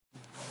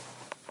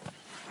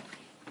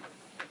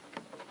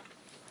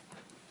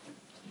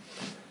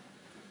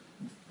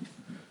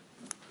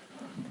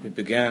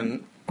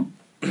began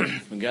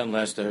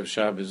last Erev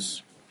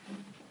Shabbos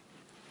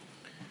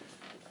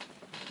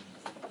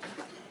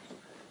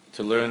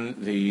to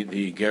learn the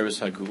Igeres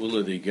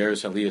HaGeula, the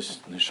Igeres Aliyas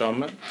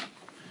Neshama,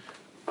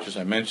 which, as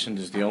I mentioned,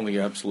 is the only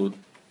absolute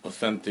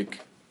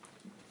authentic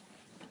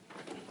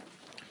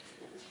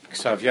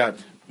Ksav Yad,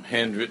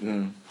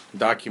 handwritten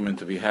document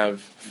that we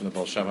have from the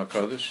Baal Shem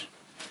HaKadosh,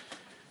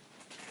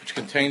 which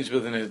contains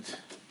within it,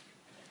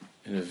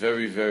 in a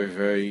very, very,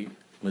 very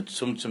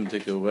mitzumtzum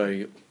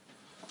way,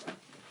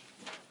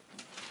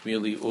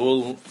 merely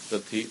all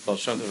that the Baal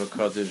Shem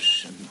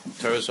HaKadosh, and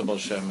Teres Baal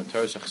Shem, and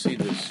Teres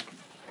HaChassidus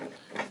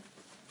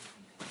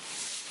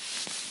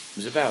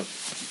was about,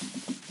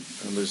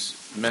 and was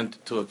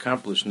meant to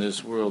accomplish in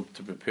this world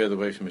to prepare the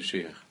way for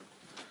Mashiach.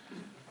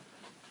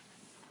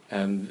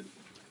 And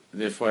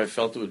therefore I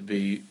felt it would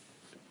be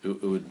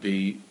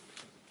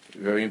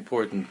very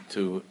important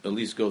to at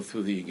least go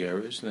through the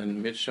Igeres, and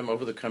then Mitzvah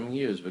over the coming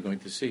years we're going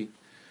to see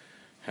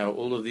how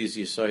all of these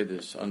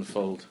Yesaitis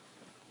unfold.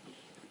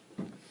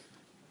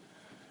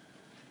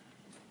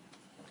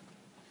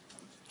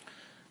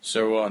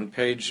 So on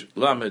page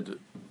Lamed,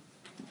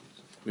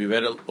 we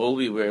read all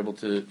we were able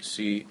to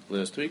see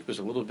last week was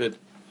a little bit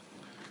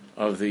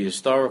of the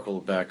historical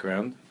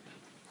background,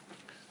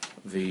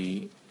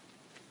 the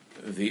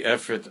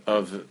effort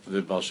of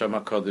the Baal Shem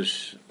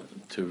HaKadosh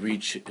to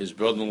reach his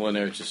brother-in-law in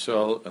Eretz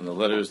Yisrael, and the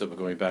letters that were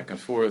going back and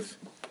forth,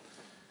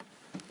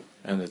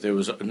 and that there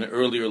was an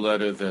earlier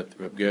letter that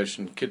Reb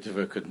Gershon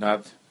Kittiver could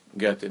not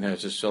get in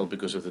Eretz Yisrael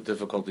because of the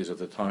difficulties of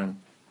the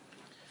time.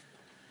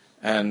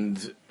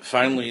 And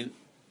finally,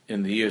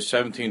 in the year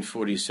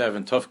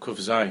 1747, Tov Kuf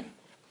Zayin,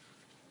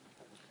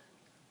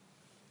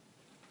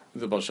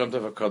 the Baal Shem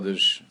Tov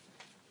HaKadosh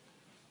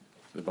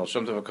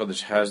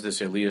has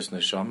this Elias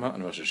Neshama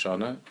on Rosh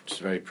Hashanah, which is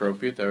very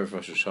appropriate, Erev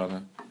Rosh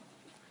Hashanah.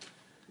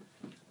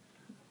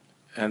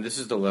 And this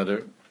is the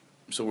letter.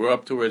 So we're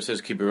up to where it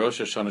says, Ki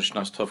B'Rosh Hashanah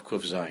Shnas Tov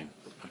Kuf Zayin,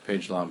 on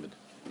page Lamed.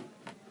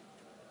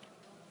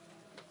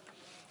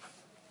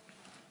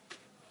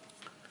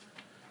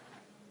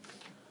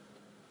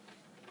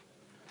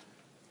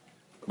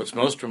 What's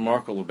most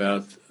remarkable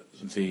about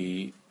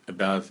the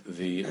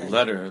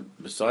letter,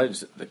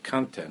 besides the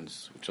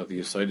contents, which are the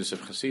Yesaitis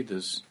of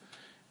Chassidus,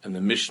 and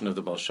the mission of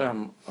the Baal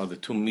Shem, are the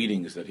two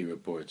meetings that he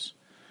reports.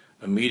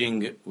 A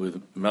meeting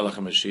with Melech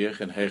HaMashiach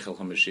and Heichel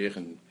HaMashiach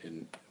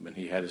when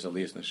he had his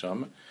Aliyas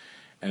Neshama,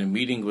 and a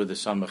meeting with the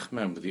Samach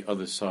Mem, with the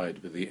other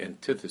side, with the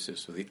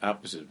antithesis, with the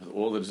opposite, with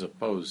all that is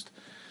opposed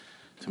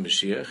to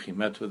Mashiach. He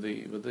met with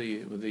the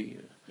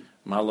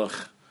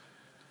Malach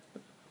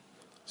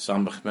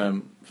Samach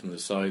Mem from the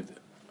side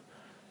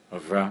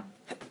of Ra.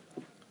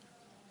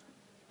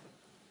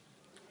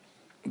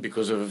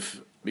 Because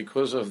of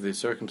the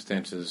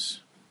circumstances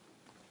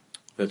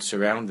that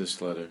surround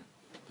this letter,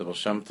 the Baal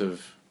Shem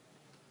Tov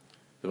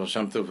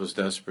was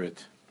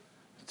desperate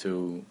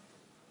to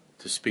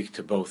speak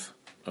to both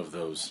of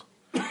those,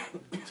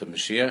 to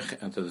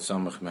Mashiach and to the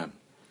Samach Mem.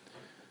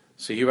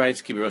 So he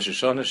writes, Ki B'Rosh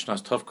Hashanah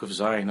Shnas Tov Kuf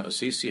Zayin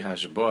Osisi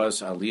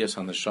Hashboas Aliyas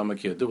HaNeshama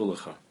Ki Yadu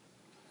Lecha.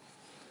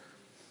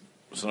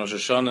 So Rosh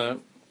Hashanah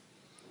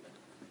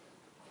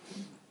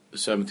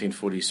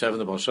 1747,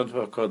 the Baal Shem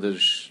Tov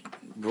HaKadosh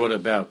brought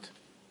about,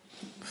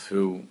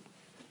 through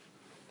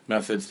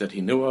methods that he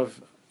knew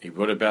of, he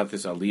brought about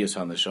this Aliyas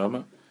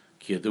HaNeshama,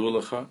 Ki Yadu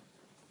Lecha,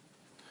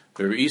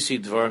 V'Re'isi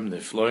Dvarim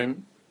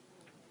Nefloim,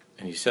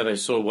 and he said, I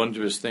saw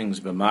wondrous things,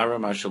 B'Mara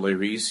Mashalei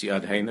Re'isi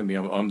Ad Heina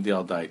Miyam Omdi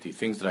Al Daiti,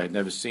 things that I had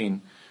never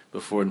seen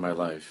before in my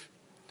life.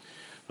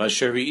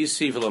 V'Asher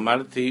Re'isi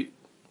V'Lamadati,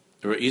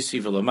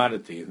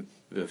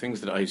 the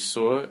things that I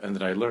saw and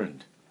that I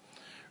learned.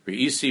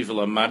 Re'isi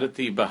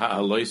V'Lamadati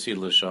B'Ha'aloisi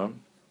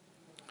L'Sham,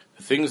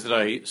 the things that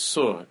I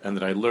saw and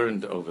that I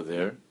learned over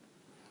there,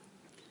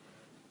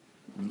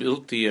 I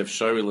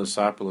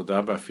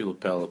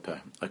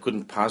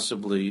couldn't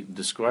possibly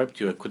describe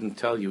to you, I couldn't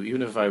tell you,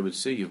 even if I would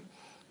see you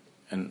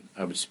and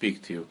I would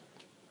speak to you.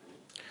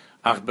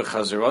 There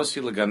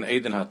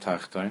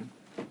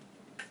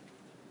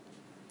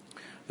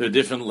are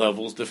different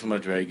levels,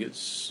 different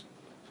madregas.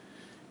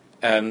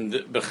 And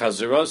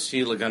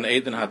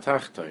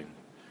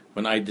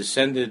when I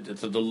descended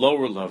to the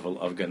lower level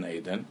of Gan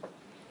Eden,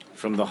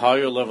 from the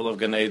higher level of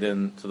Gan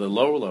Eden to the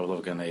lower level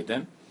of Gan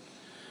Eden,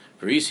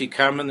 and I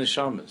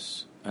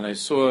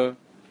saw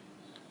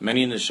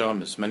many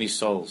neshamas, many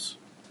souls,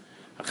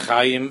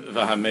 Chayim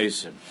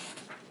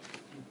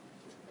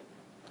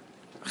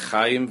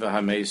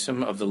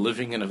v'hamesim, of the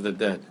living and of the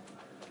dead,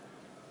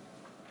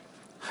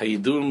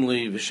 Hayidum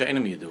li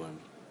v'she'enim yiduim,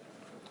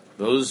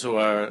 those who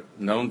are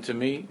known to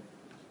me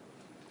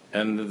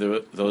and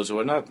those who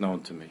are not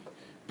known to me.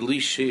 Bli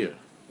shir,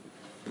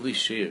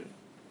 there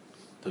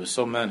were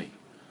so many.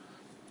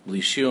 And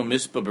I saw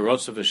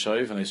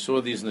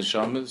these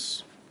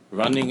neshamas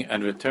running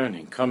and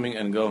returning, coming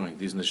and going.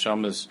 These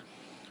neshamas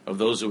of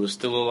those who were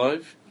still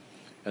alive,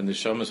 and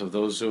neshamas of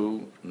those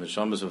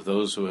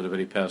who had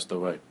already passed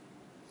away.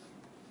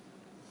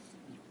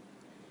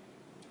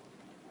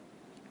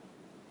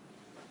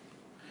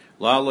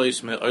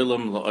 La'alois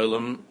me'olam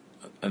la'olam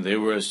and they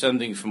were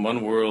ascending from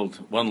one world,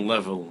 one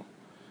level,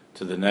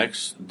 to the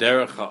next,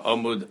 derech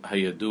ha'amud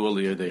hayadu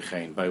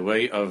li'yadechein, by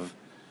way of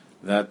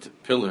that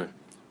pillar,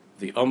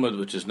 the amud,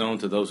 which is known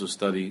to those who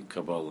study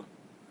Kabbalah.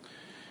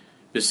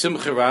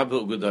 B'simcha rabba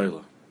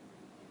u'gedola.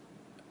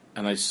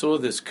 And I saw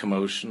this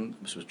commotion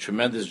with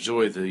tremendous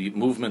joy, the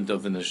movement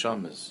of the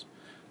neshamas,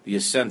 the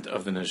ascent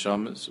of the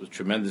neshamas with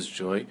tremendous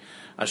joy.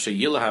 Asher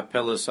yilah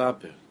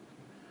ha'pelasaper,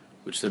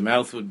 which the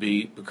mouth would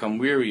become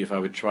weary if I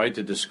would try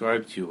to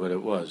describe to you what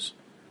it was.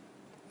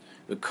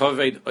 The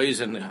koved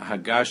oizen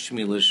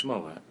hagashmi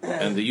lishmoa,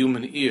 and the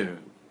human ear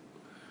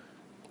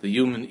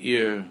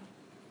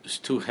is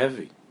too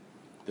heavy.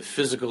 The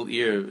physical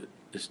ear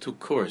is too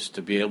coarse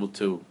to be able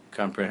to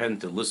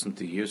comprehend, to listen,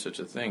 to hear such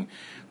a thing.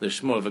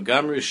 Lishmoa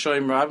v'gam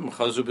rishoyim rabim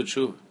chazu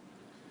b'tshuva.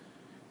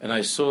 And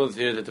I saw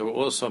there that there were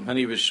also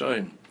many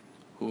rishoyim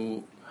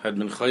who had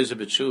been chazu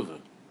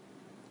b'tshuva.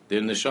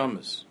 They're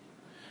neshamas.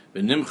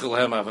 V'nimchel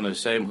hem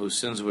avanosayim, whose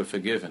sins were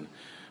forgiven.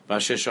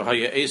 V'asher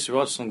shahaya eis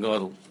rotzon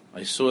gadol.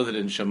 I saw that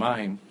in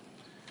Shemayim,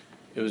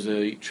 it was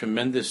a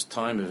tremendous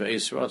time of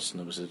Eis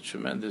Ratzon. It was a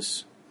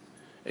tremendous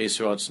Eis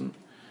Ratzon.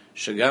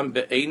 Shagam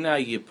be'eina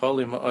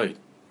yipoli ma'od.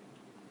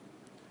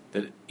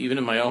 That even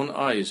in my own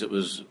eyes, it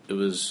was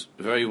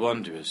very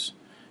wondrous.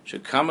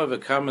 Shekama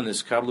v'kama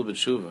niskablu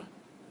b'tshuva.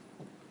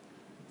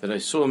 That I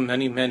saw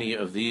many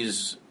of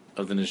these,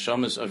 of the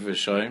neshamas of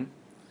Rishayim,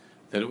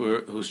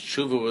 whose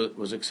tshuva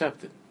was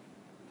accepted.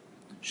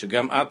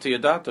 Shagam ati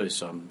yadato,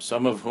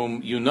 some of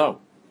whom you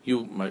know.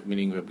 You,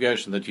 meaning Reb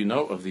Gershon, that you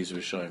know of these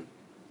Rishonim.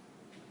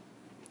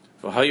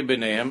 V'hayu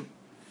b'neihem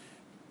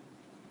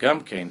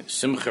gamkein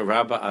simcha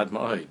rabba ad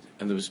ma'od,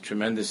 and there was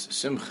tremendous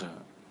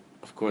simcha,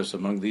 of course,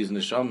 among these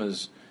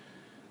neshamas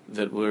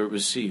that were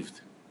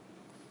received.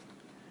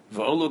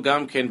 V'olu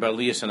gamkein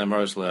b'aliyas and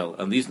amaros le'el,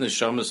 and these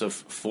neshamas of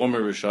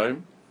former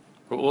Rishonim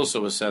were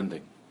also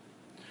ascending.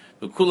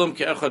 V'kulam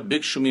ke'echad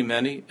bikshu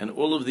mimeni, and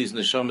all of these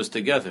neshamas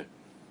together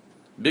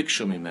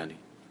bikshu mimeni.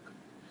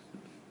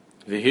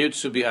 They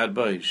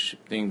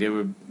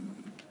were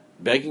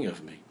begging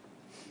of me.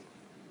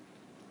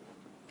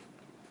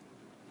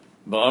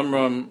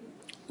 Ba'amram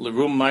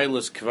l'rum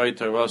mailas kvay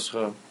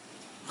tarascha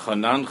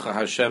chanancha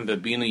Hashem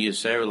bebina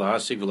yiser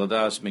lahasig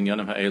v'ladas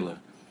minyanim ha'ela.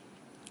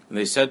 And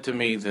they said to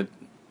me that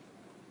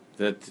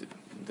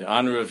the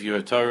honor of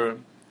your Torah,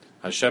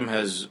 Hashem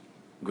has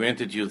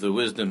granted you the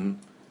wisdom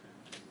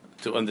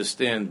to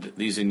understand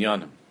these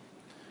inyanim.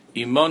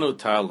 Imanu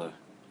ta'ala,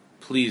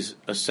 please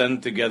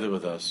ascend together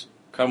with us.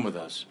 Come with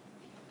us.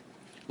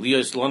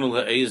 Because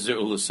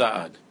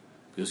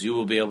you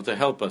will be able to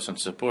help us and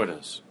support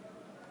us.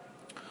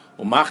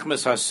 And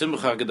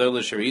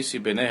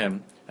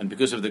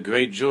because of the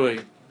great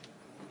joy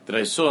that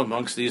I saw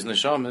amongst these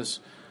neshamas,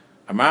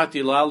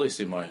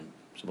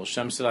 so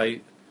Hashem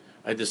said,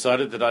 I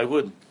decided that I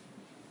would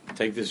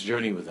take this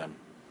journey with them.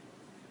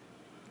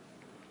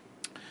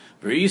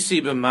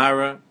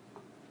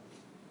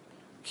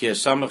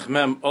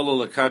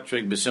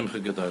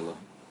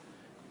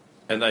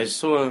 And I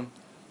saw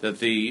that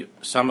the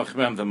Samach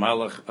Mem, the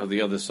Malach of the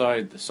other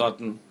side, the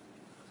Satan,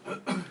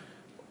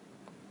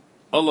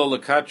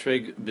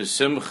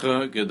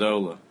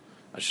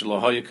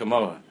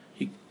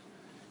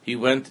 he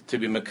went to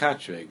be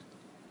Mekatreg.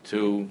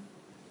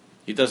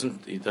 He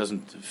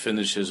doesn't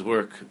finish his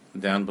work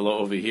down below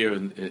over here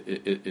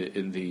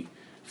in the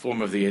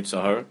form of the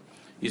Yetzer Hara.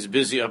 He's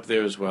busy up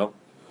there as well.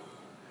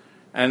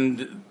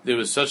 And there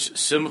was such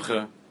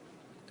simcha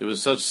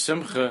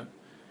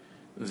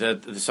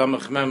that the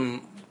Samach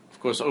Mem, of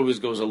course, always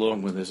goes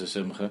along when there's a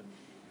simcha.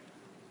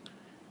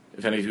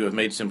 If any of you have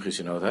made simchas,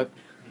 you know that.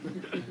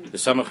 The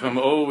Samach Mem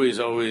always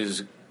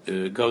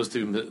goes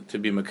to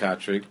be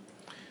Mekatrig.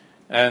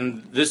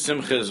 And this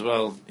simcha as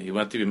well, he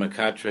went to be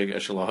Mekatrig,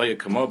 Eshelahaya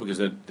Kamo,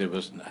 because I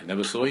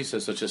never saw, he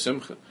says, such a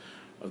simcha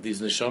of these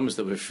neshamas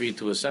that were free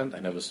to ascend. I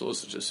never saw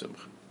such a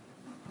simcha.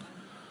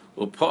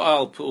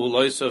 U'pa'al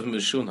pu'uloisav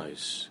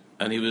meshunais.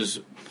 And he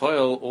was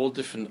poil all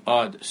different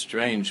odd,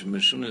 strange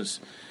meshunas,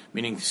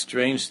 meaning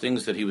strange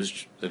things that he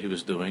was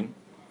doing,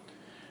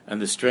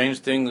 and the strange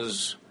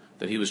things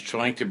that he was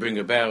trying to bring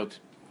about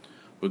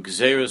were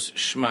gzeirus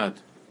shmad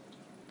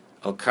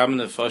al kam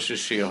nefashos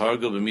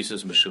sheyahargul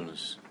b'misas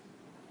meshunas.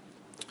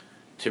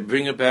 To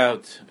bring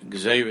about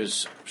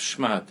gzeirus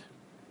shmad,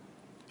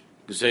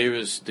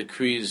 gzeirus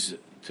decrees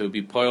to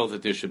be poil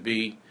that there should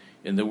be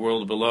in the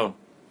world below,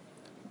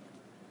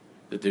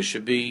 that there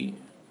should be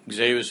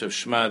gzeirus of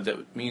shmad,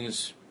 that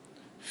means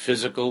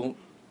physical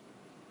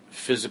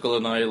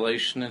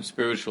annihilation and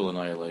spiritual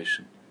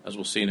annihilation, as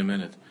we'll see in a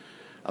minute.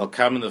 Al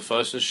kam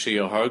nefashos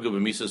sheyahargul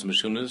b'misas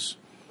meshunas,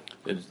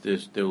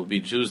 there will be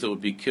Jews that will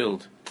be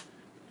killed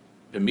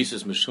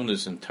b'misas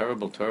meshunas, in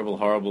terrible,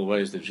 horrible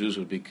ways. The Jews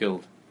would be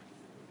killed.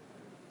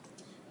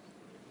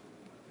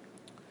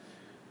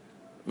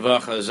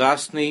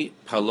 V'achazasni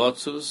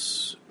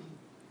palotzus,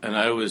 and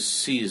I was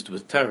seized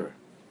with terror.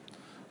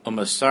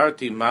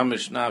 Umasarti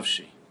mamish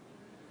nafshi,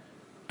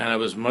 and I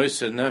was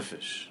moise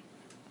nefesh.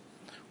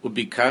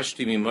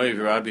 Ubikashti mimoy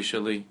Rabbi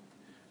Shali,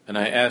 and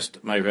I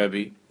asked my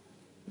Rebbe,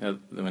 Now,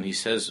 when he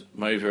says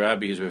Ma'av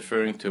Rabbi, he's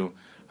referring to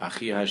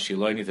Achi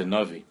HaShiloni the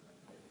Navi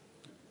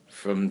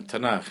from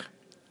Tanakh,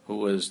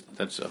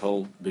 that's a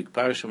whole big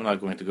parasha. We're not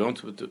going to go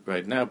into it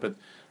right now, but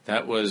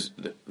that was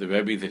the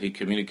Rebbe that he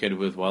communicated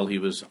with while he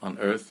was on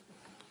earth,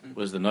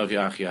 was the Navi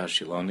Achi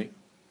HaShiloni.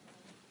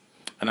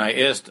 And I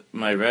asked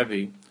my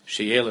Rebbe,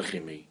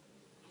 Sheyelechimi,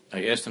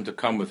 I asked him to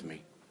come with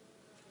me.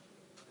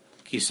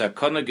 Ki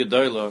sakana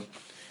gedola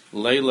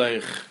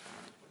leilech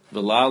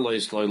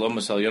v'la'alois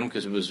lo'ilom al-yom,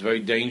 because it was very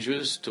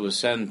dangerous to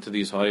ascend to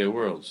these higher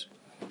worlds.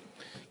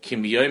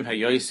 Kim yom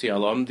hayosi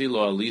alamdi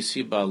lo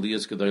alisi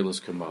ba'aliyas gedolas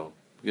kamo.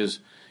 Because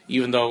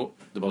even though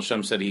the Baal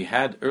Shem said he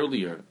had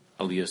earlier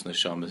aliyas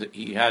neshama,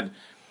 he had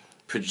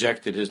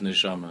projected his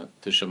neshama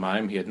to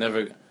Shemaim, he had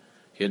never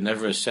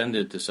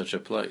ascended to such a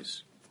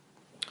place.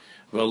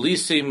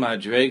 V'alisi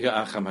madrega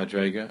acham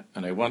madrega,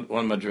 and I went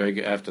one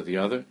madrega after the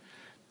other.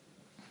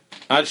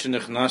 Ad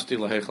shenechnasti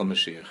laheichal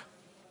Mashiach,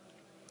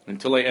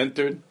 until I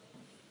entered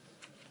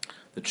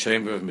the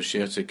chamber of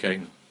Mashiach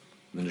Tzidkeinu,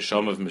 the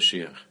neshama of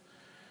Mashiach.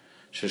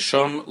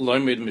 Shesham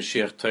loimid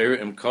Mashiach Torah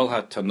im kol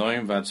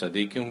ha-tanoim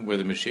va-tzadikim, where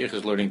the Mashiach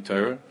is learning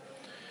Torah,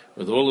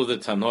 with all of the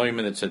tanoim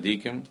and the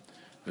tzadikim,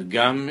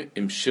 v'gam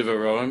im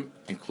shivaroim,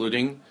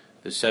 including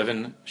the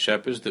 7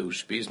 shepherds, the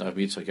Ushpis, Nav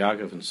Yitzchak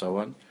Yaakov, and so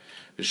on.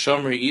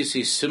 V'sham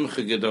re'isi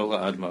simcha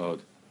gedola ad ma'od.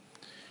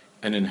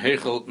 And in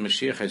Heichal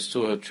Mashiach I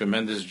saw a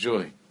tremendous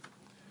joy.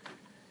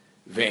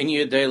 Ve'en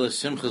yedei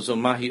l'simcha zo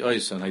mahi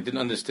oisan. I didn't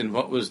understand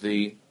what was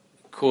the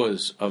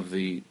cause of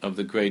the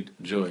great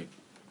joy.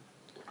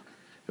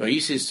 And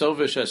for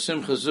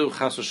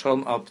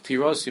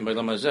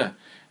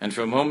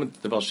a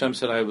moment, the Baal Shem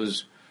said I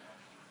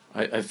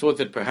thought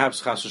that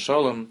perhaps Chas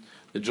v'Sholom,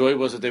 the joy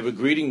was that they were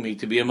greeting me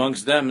to be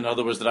amongst them. In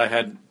other words, that I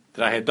had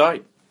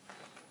died,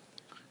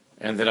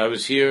 and that I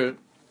was here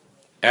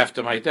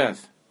after my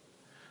death.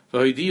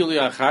 They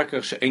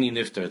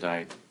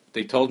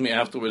told me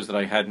afterwards that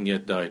I hadn't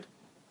yet died.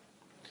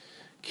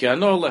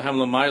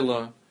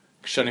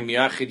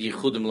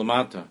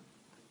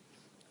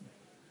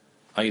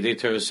 But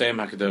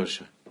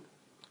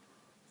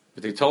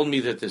they told me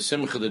that the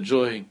simcha, the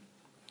joy,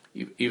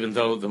 even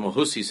though the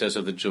Mahusi says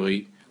of the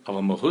joy, I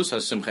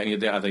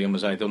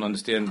don't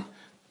understand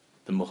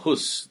the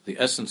Mahus, the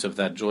essence of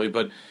that joy,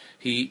 but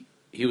he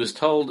was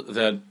told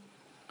that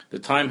the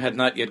time had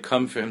not yet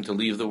come for him to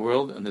leave the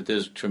world, and that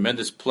there's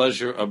tremendous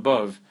pleasure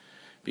above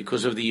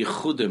because of the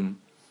yichudim,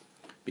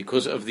 the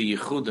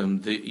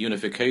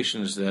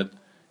unifications that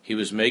he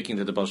was making,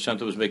 that the Baal Shem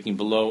Tov was making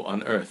below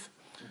on earth,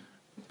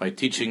 by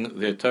teaching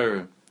their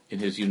Torah in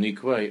his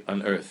unique way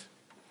on earth.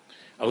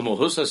 But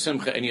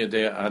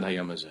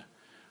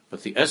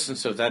the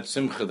essence of that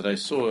simcha that I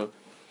saw,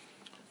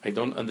 I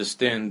don't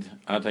understand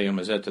ad hayom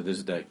hazeh to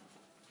this day.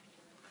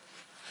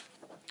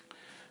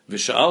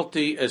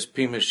 V'sha'alti es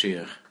pi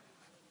Mashiach,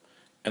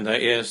 and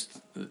I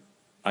asked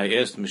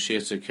Mashiach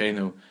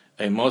Tzidkeinu,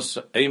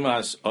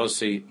 Eimas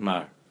osi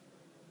mar.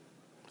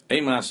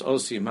 Eimas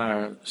osi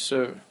mar,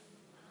 sir,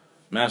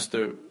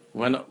 Master,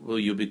 when will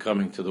you be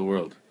coming to the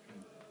world?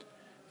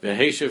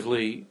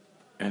 V'heishevli,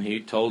 and he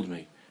told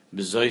me,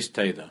 B'zois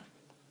teida.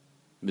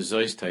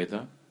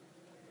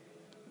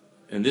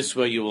 In this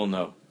way you will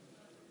know.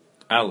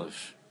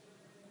 Aleph.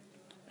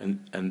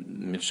 And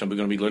we're going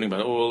to be learning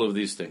about all of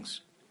these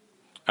things.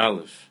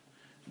 Aleph.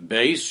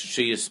 Beis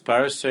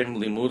sheyisparsem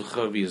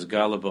limudcha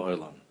v'yizgala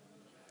ba'olam.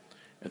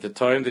 At the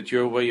time that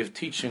your way of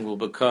teaching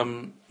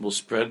will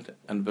spread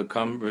and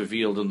become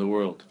revealed in the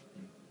world.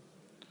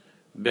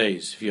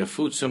 Beis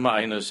v'yafutzu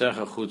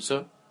ma'aynosecha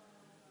chutza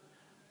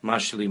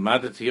mashli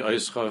madati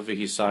oischa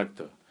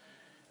v'hisagta.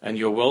 And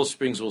your well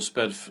springs will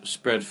spread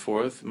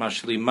forth.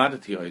 Mashli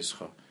madati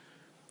oischa.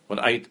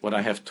 What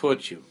I have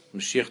taught you.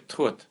 Mashiach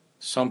taught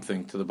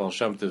something to the Baal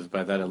Shem Tov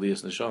by that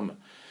Aliyas Neshama.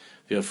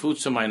 That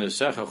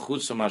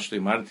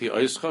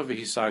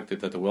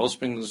the well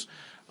springs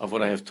of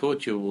what I have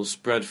taught you will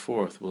spread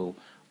forth, will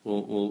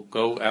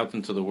go out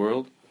into the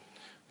world.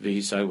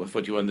 With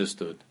what you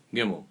understood.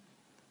 Gimel.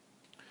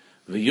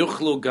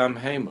 V'yuchlu gam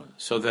hema,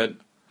 so that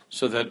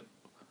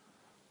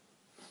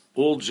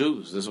all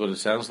Jews, this is what it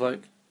sounds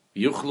like,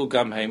 yuchlu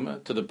gam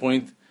hema, to the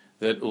point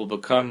that it will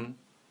become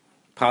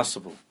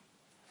possible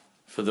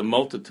for the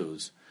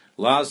multitudes,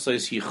 to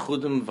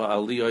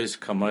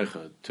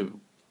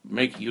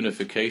make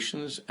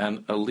unifications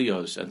and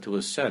aliyos, and to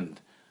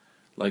ascend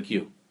like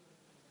you.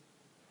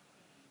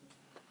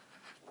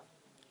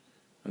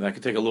 And that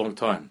could take a long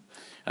time.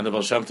 And the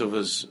Baal Shem Tov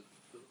was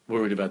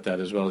worried about that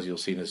as well, as you'll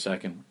see in a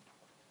second.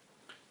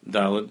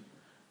 Daled.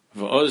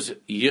 V'oz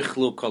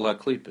yichlu kol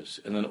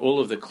ha-klipos. And then all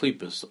of the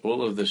klipos,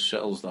 all of the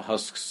shells, the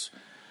husks,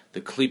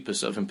 the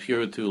klipos of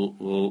impurity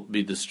will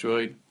be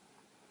destroyed.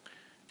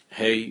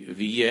 Hey,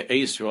 v'yeh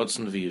eis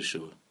rotzen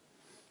v'yeshua.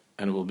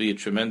 And it will be a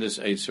tremendous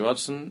eis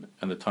rotzen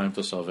and a time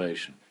for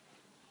salvation.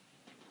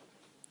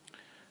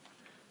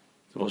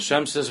 The Baal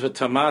Shem says,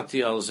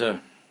 v'tamati al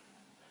zeh.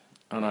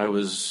 And I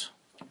was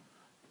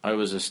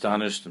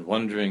astonished and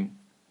wondering,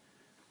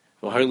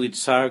 v'harli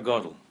tsar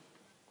gadol.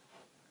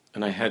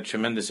 And I had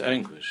tremendous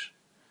anguish.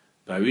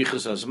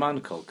 Ba'arichas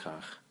hazman kol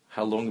kach,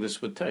 how long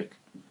this would take.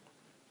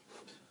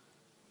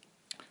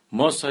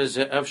 Mosai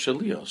ze'ev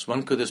shalios,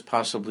 when could this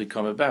possibly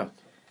come about?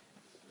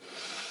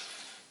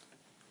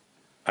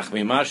 Ach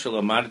mimah shel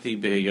amarti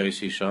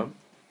be'yosi sham.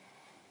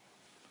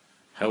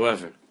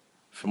 However,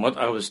 from what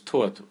I was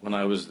taught when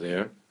I was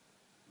there,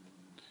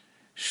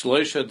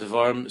 Shloisha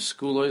Dvarim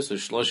Skulos or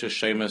Shloisha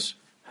Shemes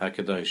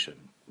HaKadoshim.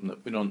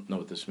 We don't know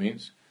what this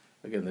means.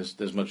 Again,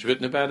 there's much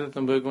written about it,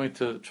 and we're going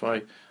to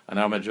try on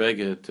our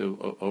Madrega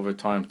to over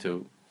time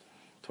to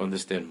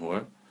understand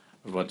more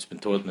of what's been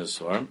taught in this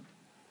Zohar.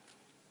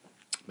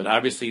 But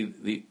obviously,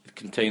 it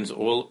contains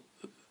all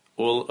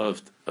Torah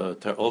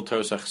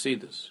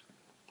Chassidus,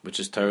 which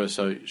is Torah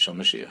Shal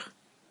Mashiach.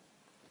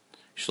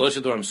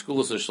 Shloisha Dvarim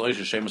Skulos or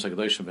Shloisha Shemes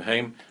HaKadoshim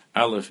Behem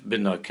Aleph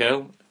Bin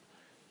Nakel.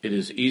 It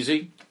is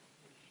easy.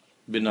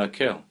 Bin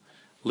Nakel.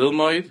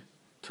 Lilmoid,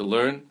 to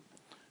learn,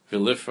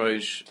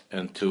 Vilifresh,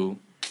 and to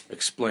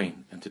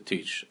explain and to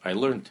teach. I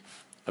learned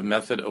a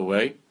method, a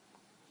way,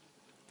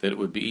 that it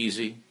would be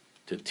easy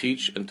to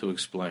teach and to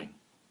explain.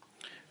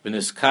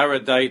 V'niskara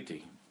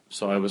daiti,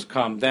 so I was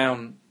calmed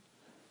down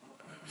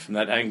from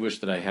that anguish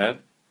that I had.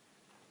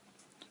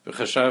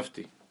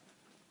 V'chashavti,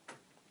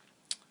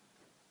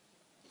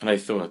 and I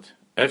thought,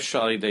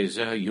 Efshali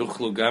deizeh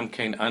yuchlu gam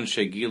kein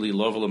anshe gili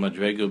lovel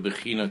madrego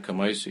bechina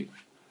kamaisi.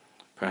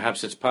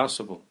 Perhaps it's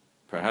possible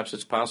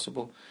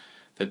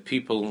that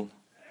people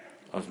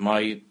of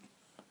my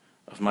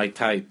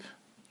type,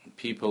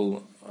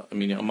 people,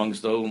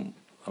 amongst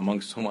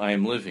whom I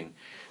am living,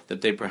 that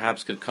they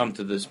perhaps could come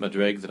to this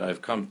madreg that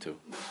I've come to.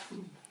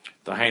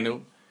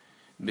 Dahainu,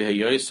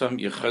 b'hayoisam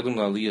yechadum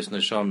laliyas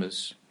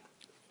neshamis.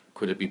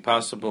 Could it be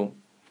possible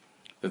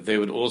that they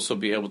would also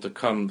be able to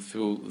come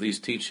through these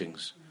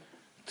teachings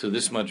to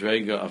this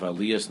madrega of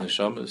aliyas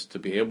neshamis, to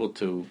be able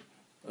to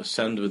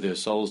ascend with their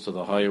souls to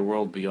the higher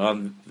world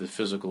beyond the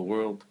physical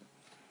world?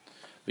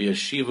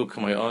 V'yashivu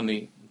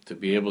k'mayoni, to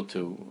be able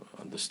to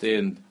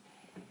understand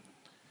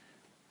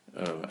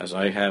as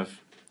I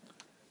have.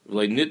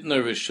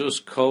 V'leinitna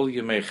rishus kol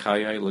yemei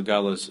chayai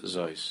legalas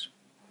zois.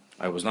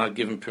 I was not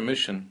given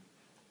permission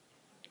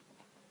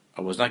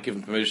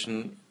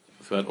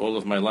throughout all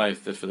of my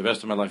life, that for the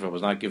rest of my life I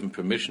was not given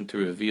permission to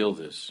reveal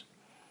this.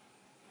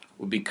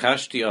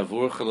 Ubikashti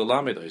avurcha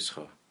lelamed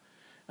eischa.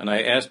 And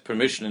I asked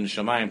permission in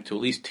Shamayim to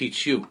at least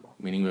teach you,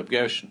 meaning Reb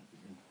Gershon.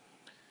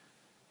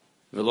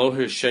 V'lo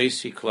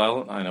hirshesi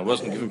klal, and I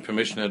wasn't given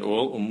permission at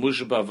all.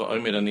 Umuzhba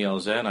v'omer ani al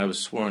zeh, and I was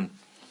sworn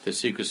to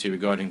secrecy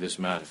regarding this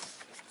matter.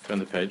 Turn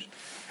the page.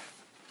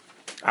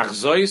 Ach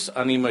zois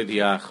ani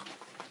modiach.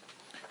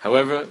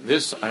 However,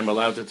 this I'm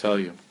allowed to tell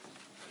you.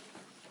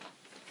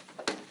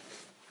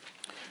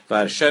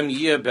 V'Hashem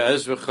yeh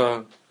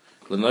be'ezrecha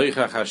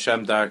l'noichach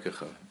Hashem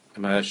darkecha.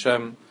 And may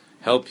Hashem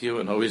help you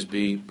and always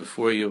be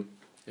before you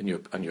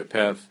on your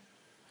path.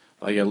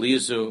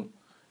 Vayalizu,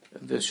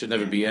 there should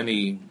never be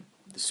any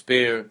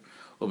despair.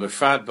 Or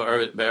befrat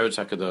be'eretz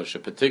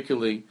HaKadosh,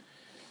 particularly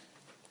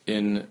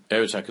in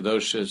Eretz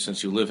HaKadosh,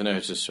 since you live in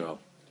Eretz Yisrael.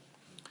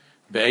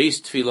 Be'eis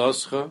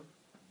tfiloscha,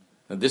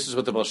 and this is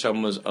what the Baal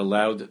Shem was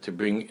allowed to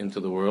bring into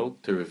the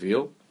world, to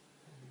reveal.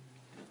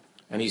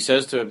 And he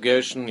says to Reb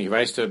Gershon, he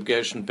writes to Reb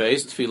Gershon,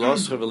 Be'eis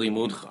tfiloscha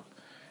v'limudcha,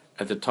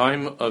 at the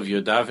time of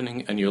your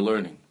davening and your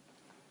learning.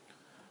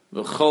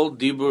 V'chol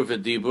dibur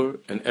v'dibur,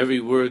 and every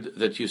word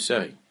that you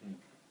say.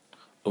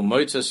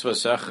 Umoitzas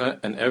v'sacha,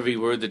 and every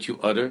word that you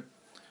utter.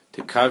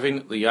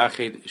 Tekavin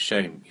liyached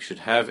Shem. You should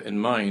have in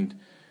mind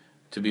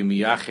to be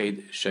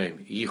miyached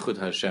Shem, Yichud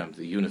Hashem,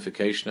 the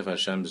unification of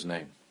Hashem's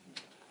name.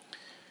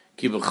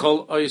 Ki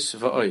b'chol ois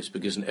v'ois,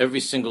 because in every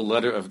single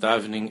letter of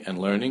davening and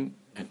learning,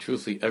 and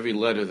truthfully every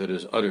letter that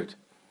is uttered,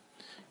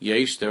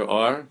 yesh, there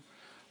are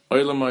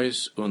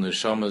oilamais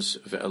u'neshamas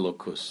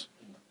ve'elokus.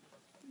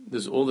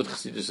 This is all that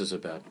Chassidus is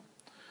about.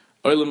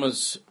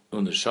 Oilamas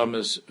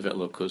u'neshamas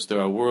ve'elokus. There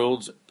are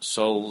worlds,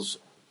 souls,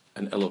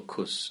 and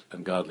elokus,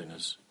 and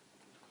godliness.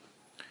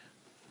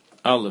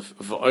 Aleph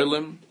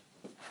v'oilim,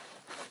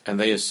 and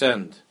they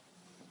ascend.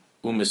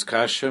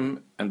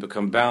 Umiskashim, and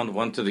become bound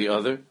one to the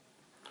other.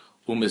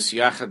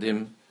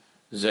 Umisyachadim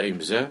ze'im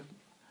zeh,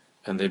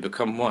 and they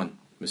become one.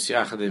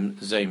 Misyachadim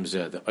ze'im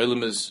zeh. The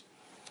oilamas,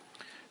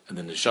 and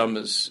the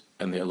neshamas,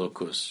 and the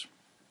elokus.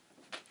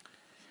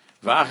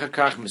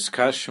 V'achakach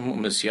miskashim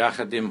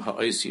u'misyachadim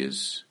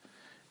ha'oisias,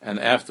 and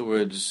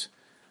afterwards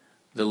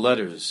the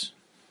letters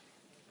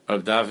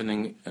of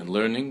davening and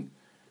learning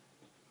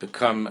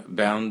become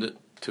bound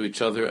to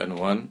each other and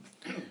one.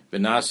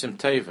 V'nasim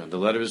teva, the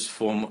letters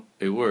form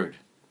a word.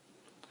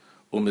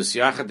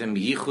 U'misyachadim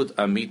yichud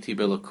amiti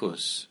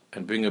belokus,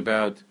 and bring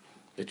about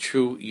a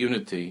true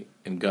unity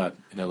in God,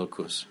 in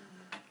elokus.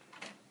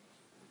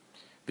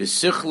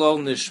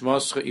 V'sichlol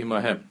nishmascha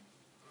imahem,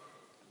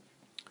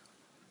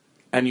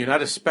 and you're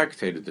not a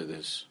spectator to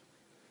this.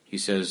 He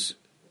says,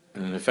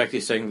 and in effect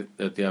he's saying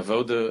that the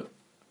avoda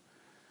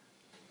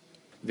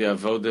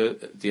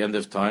at the end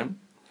of time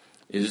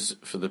is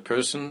for the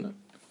person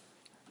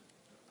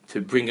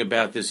to bring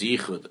about this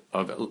yichud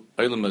of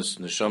oilamas,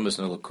 neshamas,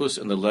 and elokus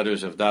in the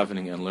letters of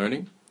davening and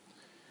learning.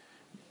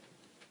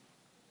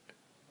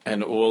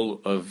 and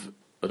all of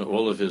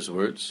his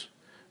words,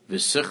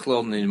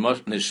 v'sichlol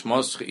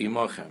nishmoscha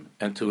imochem,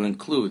 and to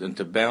include and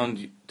to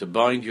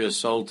bind your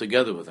soul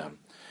together with them.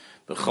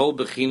 B'chol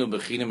bechinu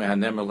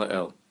mehanemer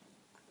la'el.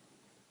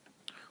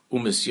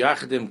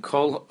 U'misyachdim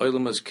kol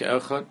oilemas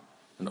ke'echad,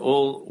 and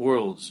all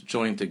worlds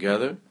joined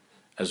together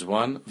as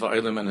one,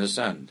 va'oilem and his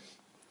end.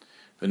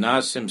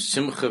 V'nasim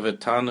simcha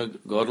v'tanug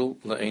godel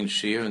la'ein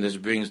shir, and this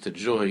brings the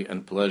joy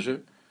and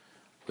pleasure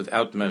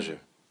without measure.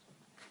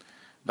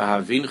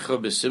 B'havincha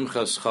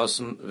b'simchas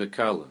chasen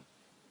v'kala.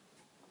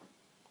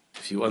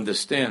 If you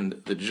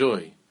understand the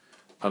joy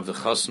of the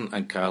chasen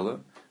and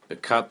kala, the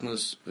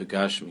katnus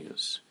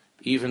v'gashmius,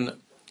 even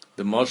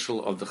the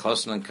marshal of the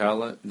chasen and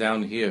kala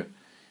down here,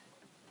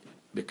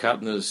 the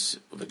katnus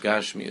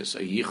v'gashmius, a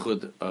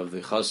yichud of the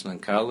chasen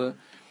and kala,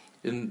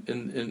 in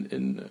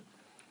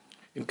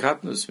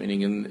katnus,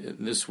 meaning in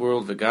this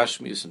world, the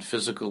gashmius in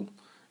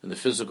the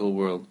physical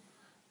world,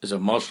 is a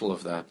marshal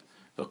of that.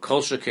 The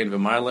kol shekein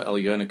v'mayla el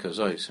yonika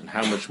zois, and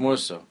how much more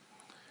so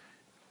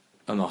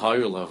on the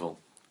higher level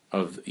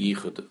of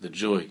yichud, the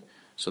joy.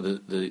 So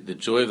the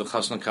joy of the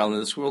chasen and kala in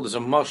this world is a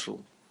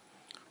marshal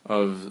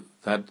of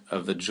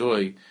the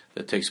joy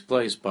that takes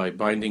place by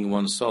binding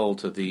one's soul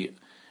to the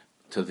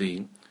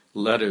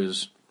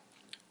letters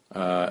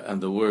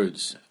and the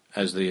words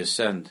as they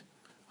ascend,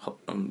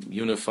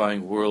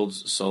 unifying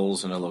worlds,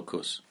 souls, and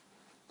elokus.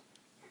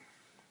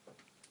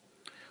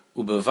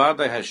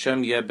 Ubevadai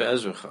Hashem yeh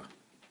be'ezrecha,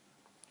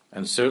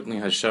 and certainly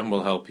Hashem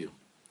will help you.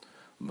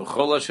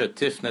 B'chol asher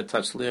tifne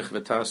tatzliach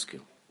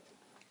v'taskil,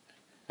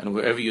 and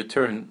wherever you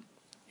turn,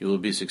 you will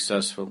be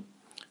successful.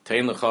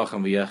 Tein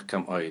l'chacham v'yech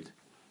kam oid,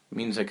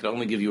 means I can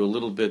only give you a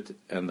little bit,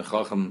 and the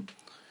chacham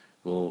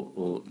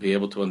will be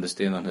able to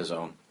understand on his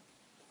own.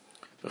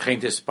 V'chein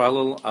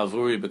tispalel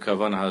avuri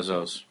b'kavan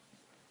hazos,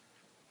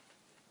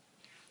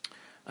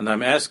 and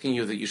I'm asking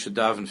you that you should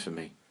daven for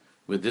me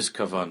with this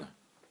kavanah.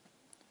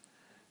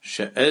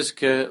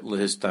 She'ezke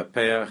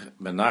lehistapeach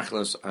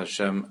benachlas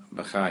Hashem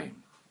b'chayim,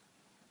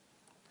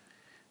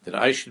 that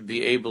I should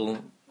be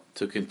able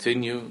to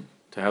continue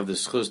to have the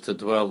schus to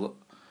dwell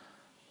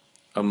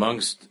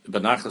amongst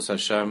benachlas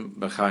Hashem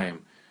b'chayim,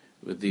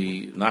 with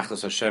the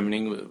nachlas Hashem,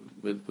 meaning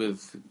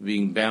with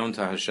being bound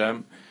to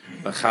Hashem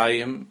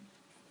b'chayim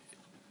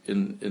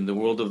in the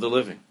world of the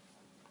living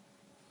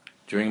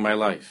during my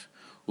life.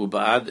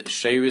 Uba'ad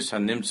sheiris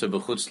hanimtza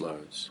b'chutz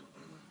la'aretz,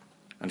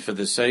 and for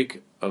the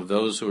sake of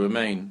those who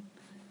remain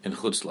in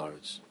chutz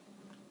la'aretz.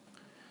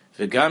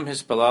 V'gam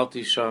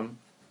hispalalti sham,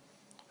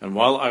 and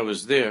while I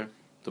was there,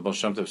 the Baal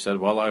Shem Tov said,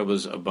 while I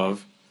was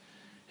above,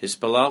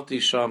 hispalalti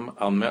sham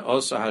al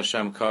me'osa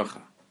Hashem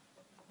karcha.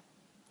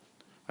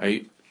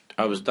 I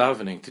was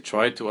davening to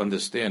try to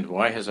understand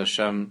why has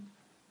Hashem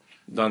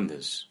done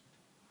this.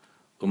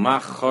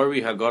 Umach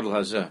chori hagadol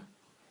hazeh,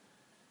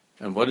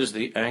 and what is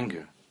the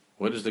anger?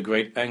 What is the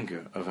great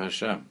anger of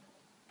Hashem?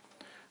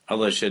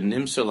 Allah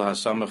shenimsel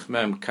hasamach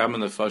mem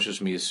kamen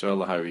nefashos mi Yisrael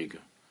lahariga.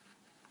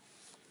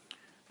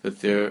 That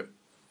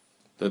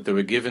there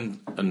were given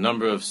a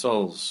number of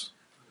souls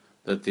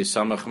that the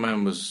samach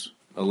mem was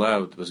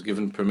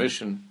given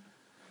permission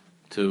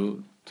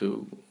to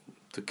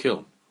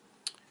kill.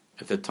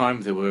 At the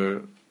time there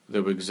were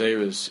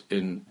gzeiros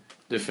in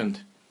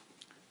different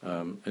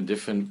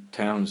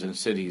towns and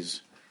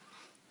cities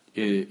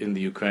in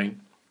the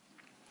Ukraine,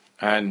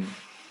 and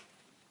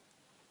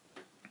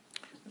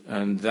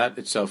that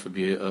itself would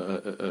be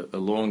a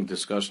long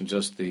discussion,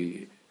 just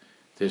the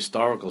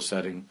historical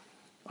setting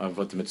of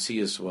what the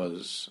Metzias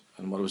was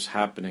and what was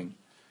happening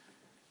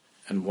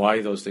and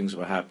why those things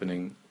were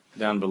happening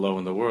down below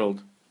in the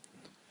world.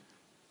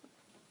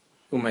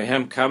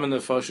 Umehem kamen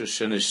nefashos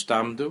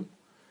shenishtamdu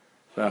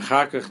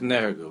v'achar kach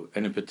nehergu.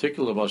 And in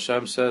particular, Baal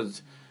Shem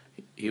said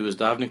he was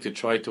davening to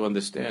try to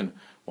understand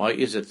why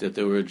is it that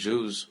there were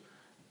Jews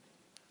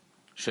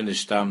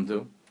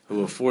shenishtamdu who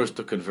were forced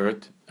to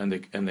convert and they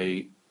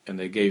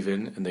gave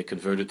in and they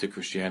converted to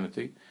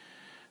Christianity.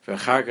 And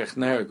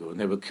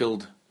they were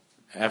killed.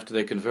 After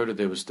they converted,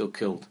 they were still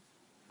killed.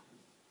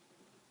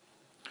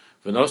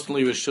 And I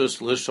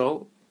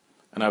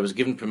was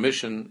given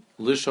permission,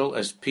 lishol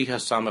as pi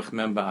hasamach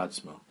mem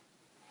ba'atzmo.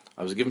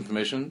 I was given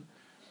permission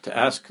to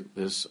ask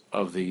this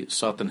of the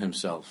Satan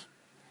himself.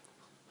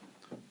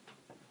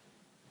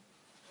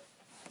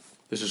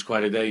 This is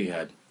quite a day he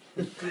had.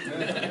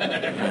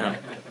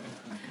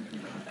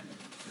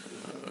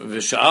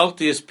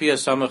 V'sha'alti es pi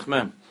hasamach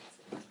mem,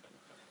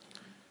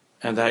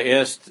 and I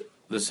asked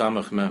the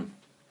samach mem,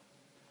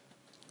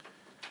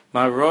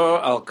 Ma'ro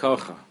al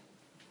kocha,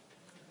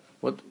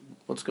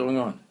 what's going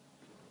on?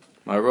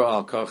 Ma'ro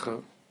al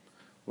kocha,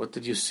 what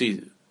did you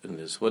see in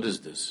this? What is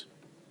this?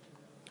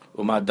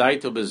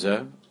 U'madaito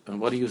bezeh,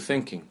 and what are you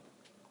thinking?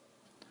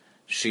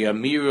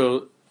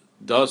 Shi'amiru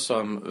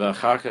dosam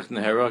v'achar kach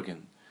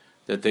neherogin,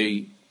 that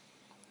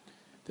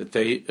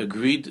they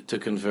agreed to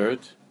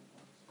convert,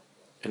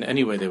 and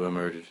anyway they were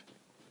murdered.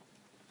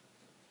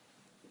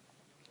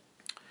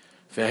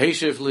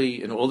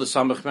 V'heishivli, and all the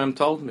samach mem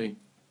told me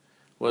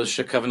was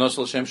shekavanos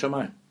l'shem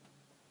shamayim,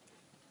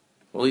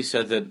 Well, he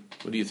said that.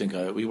 What do you think?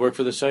 We work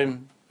for the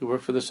same. We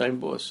work for the same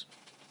boss.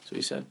 So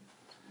he said,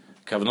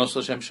 "Kavanos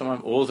l'shem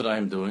shamayim." All that I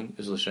am doing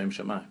is l'shem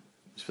shamayim.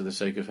 It's for the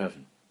sake of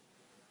heaven.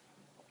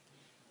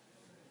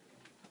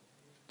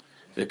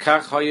 And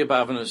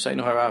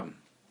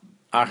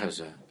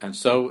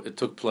so it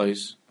took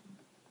place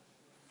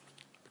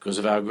because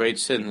of our great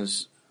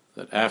sins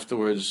that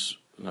afterwards,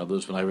 in other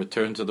words, when I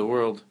returned to the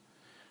world,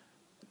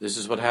 this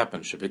is what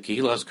happened. That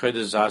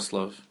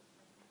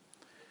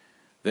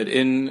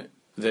in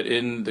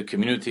the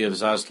community of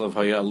Zaslav,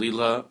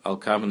 Alila al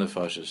Kamen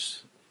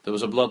Nefashis, there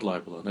was a blood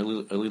libel, an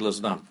Alila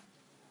Znam,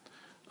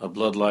 a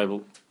blood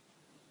libel.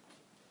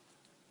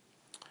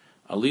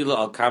 Alila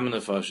al Kamen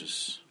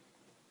Nefashis,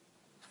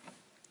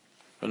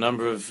 a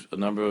number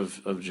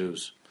of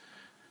Jews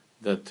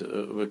that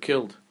were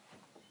killed.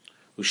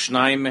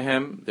 Ushnayim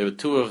mehem, there were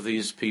two of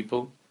these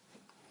people,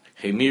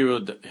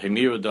 Hemiru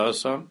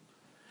Dasam,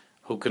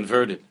 who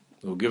converted,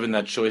 who were given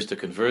that choice to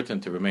convert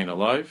and to remain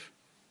alive.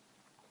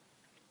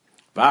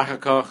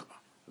 V'achakach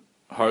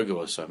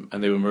hargu asam,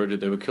 and they were murdered.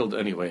 They were killed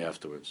anyway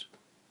afterwards.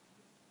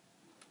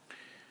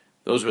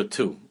 Those were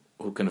two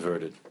who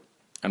converted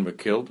and were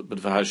killed. But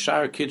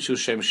v'hashar kidshu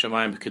shem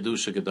shamayim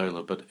kedusha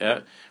gedayla.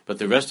 But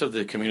the rest of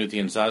the community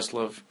in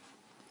Zaslav,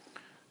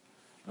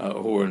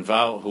 who were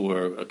involved, who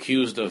were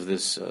accused of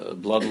this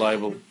blood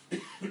libel,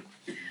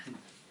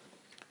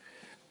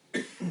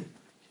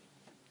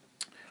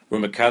 were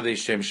mekadesh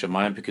shem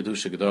shamayim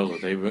kedusha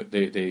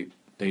gedayla.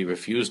 They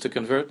refused to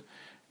convert,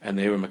 and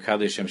they were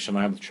mekadesh shem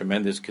shamayim with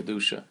tremendous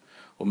kedusha.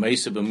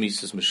 Umeisa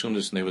b'misas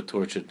meshunas, and they were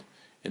tortured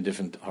in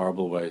different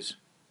horrible ways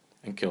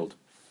and killed.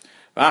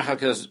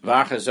 V'achas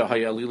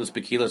zahayalilas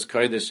bekilas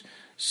kaides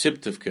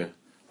sibtivka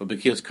or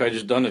bekilas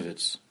kaides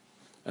donovitz,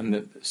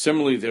 and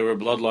similarly there were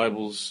blood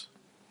libels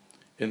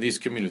in these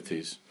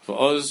communities.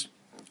 For us,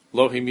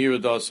 lo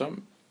himiru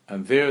dasam,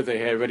 and there they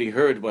had already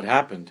heard what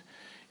happened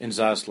in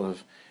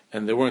Zaslav,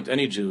 and there weren't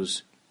any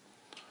Jews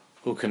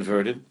who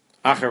converted.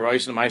 They saw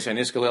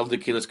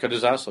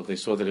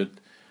that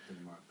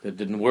it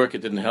didn't work,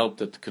 it didn't help,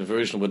 that the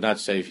conversion would not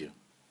save you.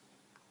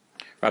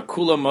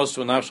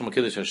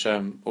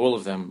 All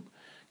of them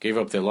gave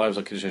up their lives,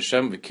 and they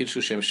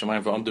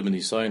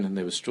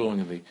were strong,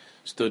 and they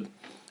stood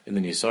in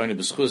the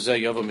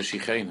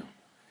Nisayin.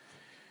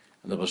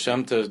 And the Baal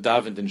Shem Tov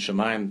davened in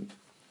Shemayim,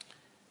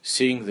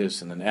 seeing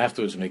this, and then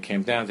afterwards when they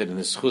came down, that in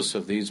the schus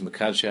of these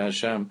Mekadshe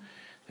Hashem,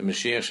 the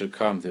Mashiach should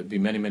come. There would be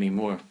many, many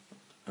more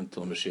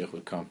until Mashiach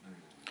would come.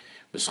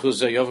 The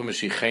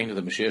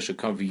Mashiach should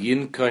come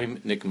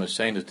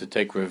to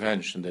take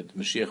revenge, and that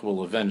Mashiach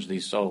will avenge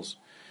these souls.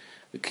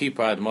 The key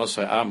part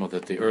Mosai Amo,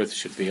 that the earth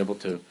should be able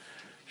to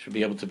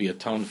be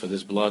atoned for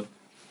this blood.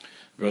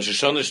 Rosh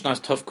Hashanah Shnas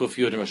Tov Kuf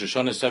Yud, Rosh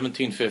Hashanah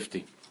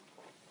 1750.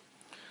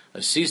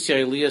 Asisi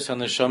Elias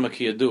HaNeshama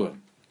Ki Yadua.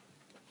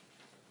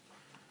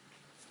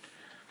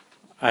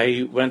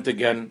 I went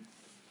again.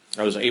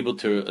 I was able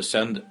to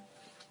ascend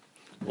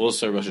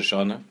also Rosh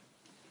Hashanah.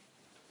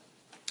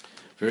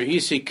 I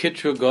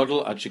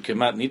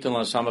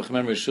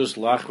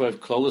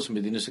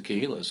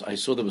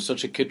saw there was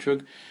such a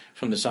kitrug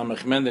from the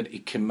Samach Men that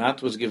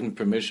Kemat was given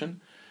permission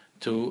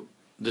to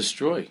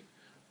destroy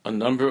a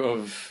number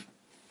of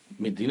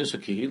Medinas or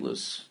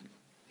Kehilas,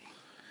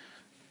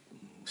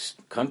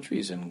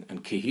 countries and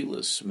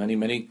Kehilas,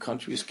 many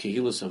countries,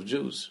 Kehilas of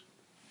Jews.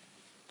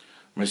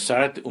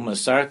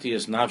 Umasarti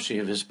is nafshi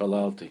of his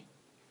balalti.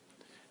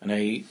 And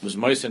I was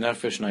moist and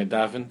nefesh, and I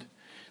davened,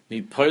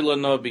 Ni poila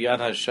no biyad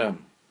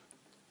Hashem.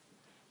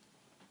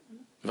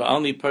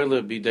 V'alni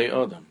poila bidei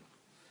Adam.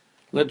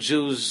 Let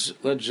Jews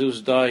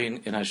die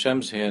in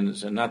Hashem's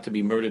hands, and not to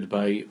be murdered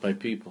by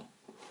people.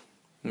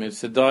 I mean,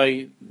 it's to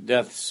die,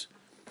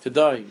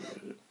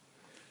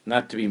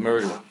 not to be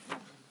murdered,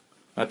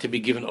 not to be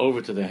given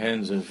over to the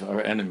hands of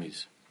our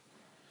enemies.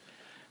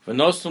 And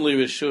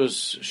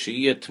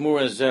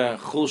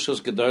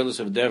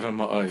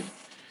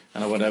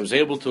what I was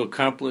able to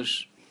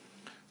accomplish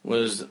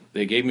was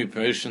they gave me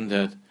permission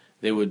that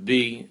there would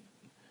be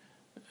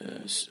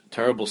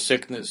terrible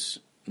sickness.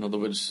 In other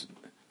words,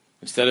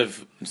 instead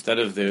of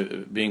there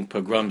being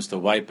pogroms to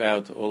wipe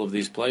out all of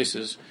these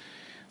places,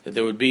 that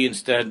there would be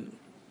instead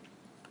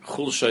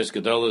chulshos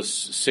gedolos,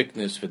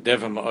 sickness for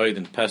deva ma'od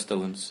and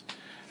pestilence.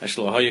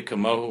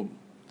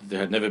 There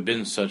had never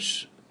been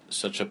such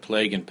a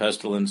plague and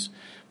pestilence.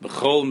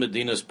 B'chol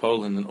Medinas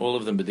Poland, and all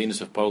of the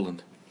Medinas of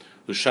Poland,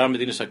 Usham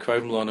Medinas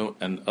HaKrovim Lanu,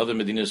 and other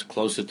Medinas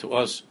closer to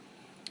us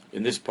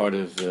in this part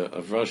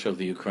of Russia, of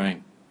the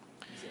Ukraine.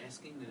 He's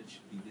asking that it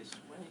should be this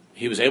way.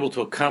 He was able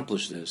to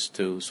accomplish this,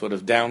 to sort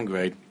of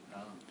downgrade.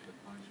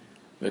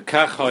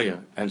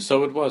 And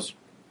so it was.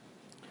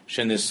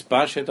 That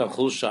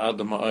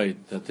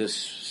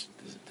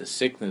the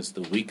sickness,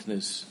 the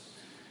weakness,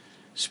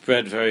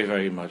 spread very,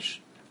 very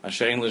much.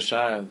 Can't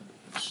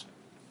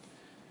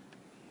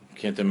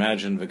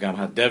imagine v'gam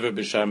hadever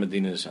b'shar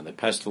medinas, and the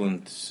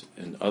pestilence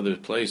in other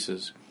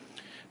places.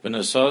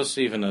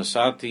 V'nasasi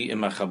v'nasati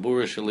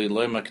imachabura sheli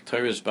loy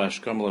makteris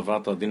b'ashkam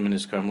levat al din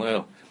minis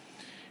karmel,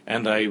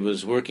 and I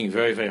was working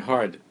very, very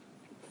hard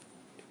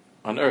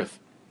on earth.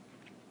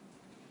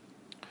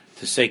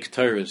 To say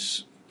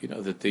Ketores,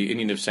 that the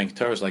Indian of saying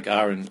Ketores, like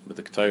Aaron with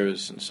the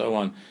Ketores and so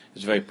on,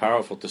 is very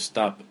powerful to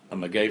stop a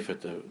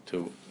Magefa,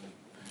 to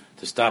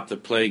stop the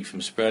plague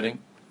from spreading.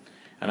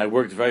 And I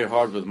worked very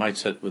hard with the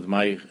Chabura,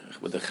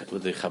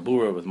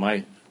 with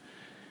my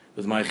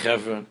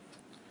Chevra,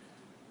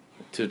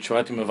 to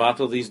try to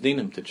mevatel these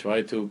dinim, to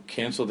try to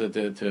cancel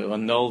to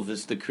annul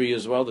this decree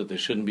as well, that there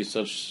shouldn't be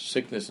such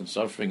sickness and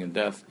suffering and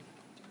death.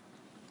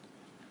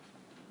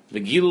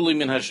 V'giluli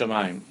min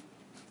hashamayim,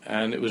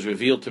 and it was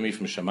revealed to me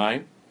from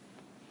Shamayim.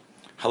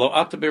 Halo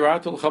ata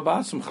biratul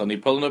chabatzimcha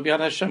nipolno b'yad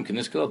Hashem.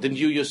 Didn't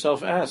you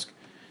yourself ask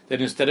that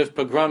instead of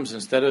pogroms,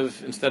 instead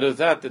of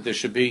that there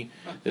should be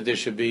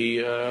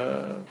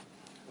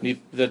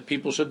that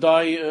people should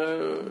die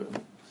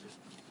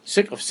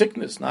sick of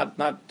sickness,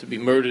 not to be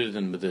murdered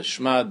and with the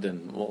shmad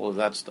and all of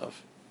that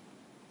stuff.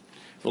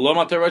 Now,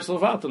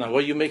 why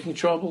are you making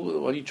trouble?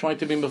 Why are you trying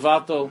to be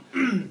mevatel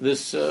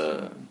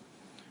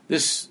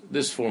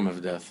this form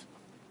of death?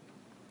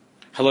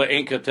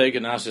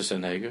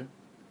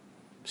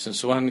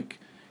 Since when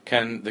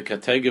can the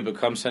katega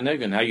become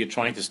sanega? Now you're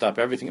trying to stop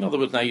everything. In other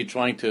words, now you're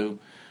trying to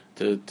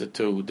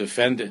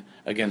defend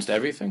against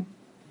everything.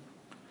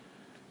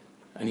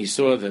 And he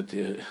saw that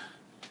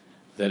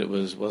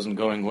it wasn't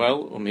going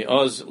well. And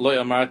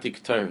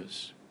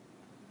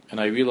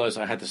I realized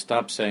I had to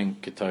stop saying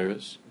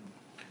Ketores.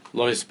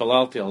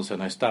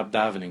 And I stopped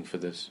davening for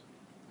this.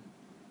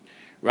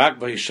 Rak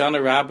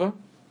b'Hoshana Rabbah.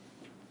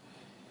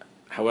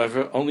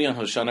 However, only on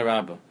Hoshana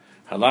Rabbah.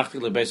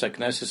 Halachti lebeis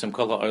hakneses im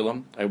kol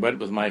ha'olam. I went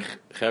with my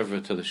chevra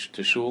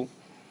to shul.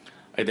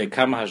 I did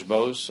kama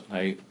hashbos.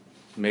 I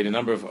made a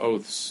number of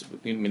oaths.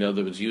 In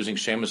other words, using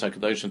Shemus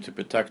HaKadoshim to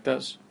protect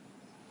us.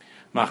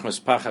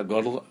 Machmas pacha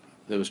godel.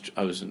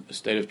 I was in a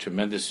state of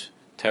tremendous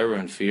terror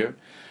and fear.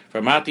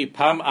 Ramati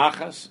pam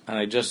achas, and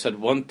I just said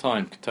one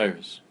time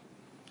Ketores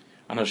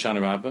on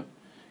Hoshana Rabbah.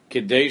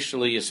 Kidei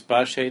sheli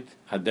yispashet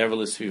hadever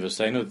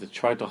l'svivaseinu, to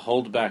try to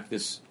hold back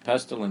this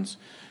pestilence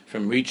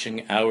from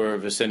reaching our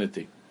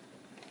vicinity.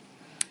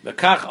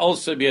 V'kach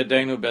also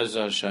b'yadeinu bez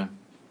Hashem,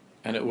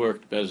 and it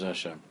worked bez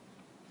Hashem.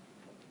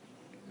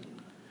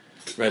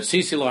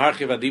 Ratzisi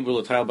loharchiv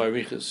adibur l'tayal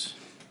barichas.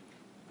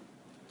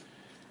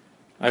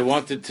 I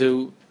wanted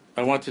to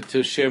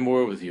share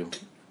more with you,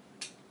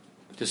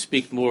 to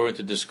speak more and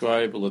to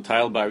describe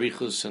l'tayal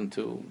barichas and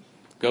to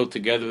go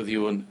together with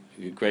you in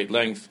great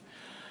length.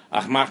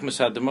 Ach machmas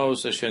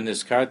hadamos asher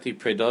niskarti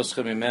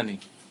predoschem imeni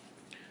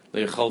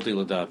le'yacholti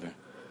l'daber.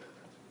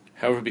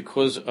 However,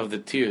 because of the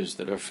tears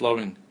that are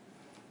flowing,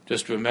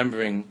 just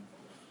remembering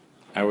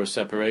our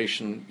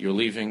separation, you're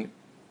leaving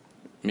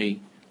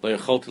me,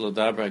 le'yacholti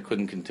l'daber, I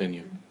couldn't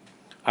continue.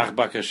 Ach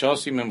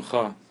bakashasi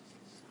mimcha.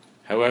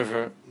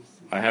 However,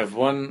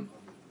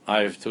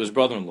 to his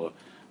brother-in-law.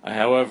 I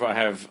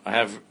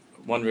have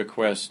one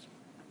request.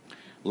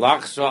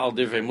 Lachza al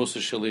divrei musa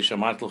sheli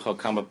shamarti l'cha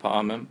kama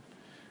pa'amim,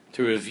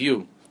 to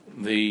review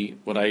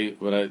what I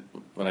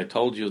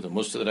told you, the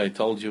musa that I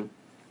told you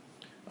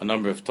a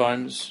number of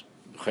times.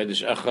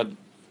 Chedesh Echad,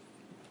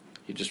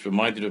 he just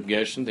reminded of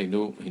Gershon. He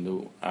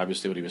knew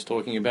obviously what he was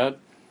talking about.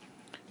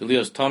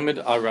 Elias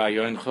Tamid al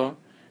ra'yoncha,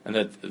 and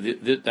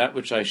that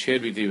which I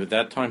shared with you at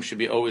that time should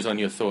be always on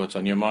your thoughts,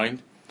 on your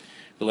mind.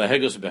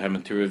 V'lehegos behem,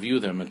 and to review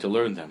them and to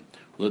learn them.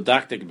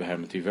 V'ledaktik behem,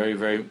 and to be very,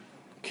 very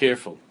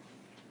careful.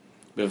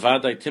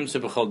 Bevadai timse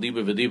b'chal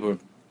dibur v'dibur,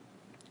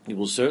 you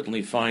will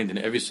certainly find in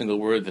every single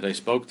word that I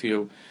spoke to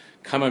you,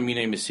 kama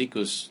mine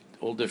mesikus,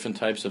 all different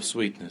types of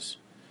sweetness.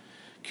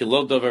 Because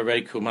what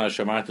I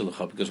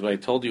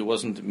told you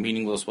wasn't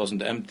meaningless,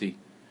 wasn't empty.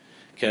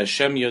 Because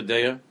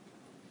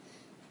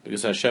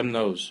Hashem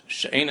knows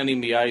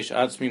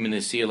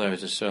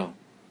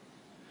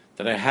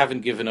that I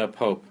haven't given up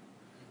hope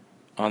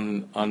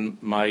on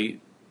my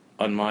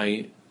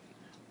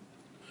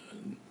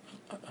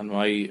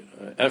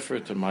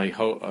effort, and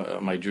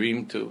my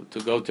dream to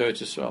go to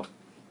Eretz Yisrael,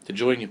 to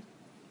join you.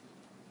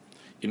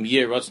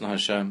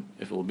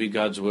 If it will be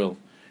God's will,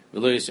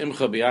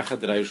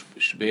 that I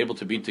should be able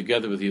to be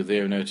together with you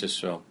there in Eretz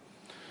Yisrael.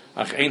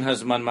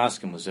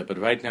 But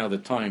right now the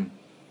time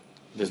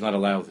does not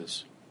allow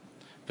this.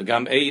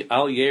 And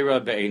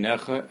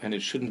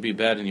it shouldn't be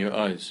bad in your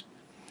eyes.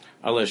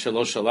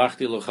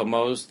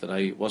 That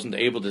I wasn't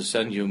able to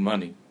send you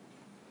money.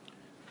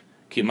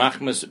 But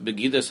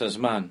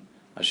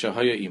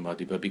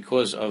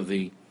because of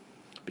the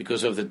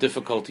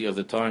difficulty of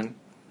the time,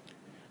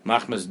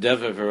 Machmas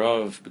deva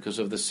verov, because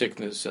of the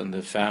sickness and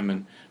the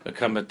famine,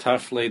 become a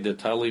tafle the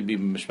tali bi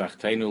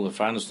mishpachteinu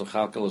lefanus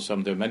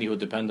lechalkel. There are many who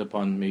depend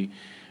upon me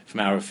from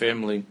our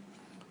family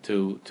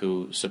to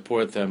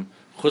support them.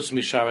 Chutz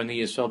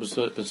misharani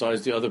Yisrael,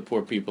 besides the other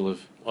poor people,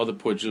 other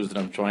poor Jews that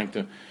I'm trying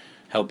to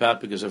help out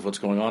because of what's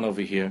going on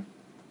over here.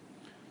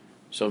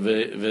 So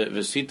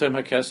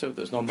v'sitam hakesef,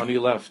 there's no money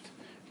left.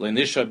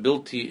 Le'nisha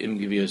bilti im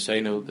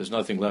giviyasenu, there's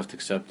nothing left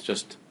except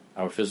just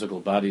our physical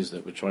bodies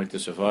that we're trying to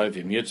survive.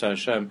 Yim yirtzeh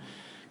Hashem,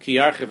 ki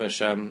yarchiv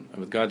Hashem, and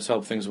with God's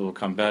help things will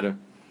come better.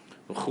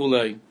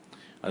 V'chulei,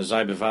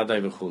 azai bevadai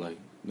v'chulei.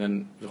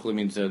 Then v'chulei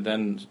means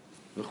then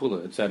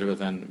v'chula, etc.,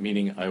 then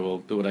meaning I will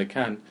do what I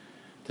can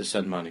to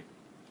send money.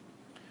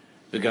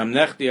 V'gam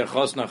nechti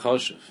achos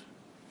nachoshev.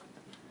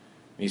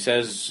 He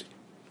says,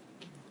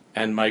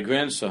 and my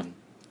grandson,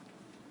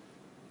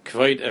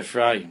 Kvod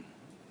Ephraim,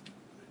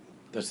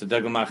 that's the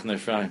Degel Machne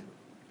Ephraim.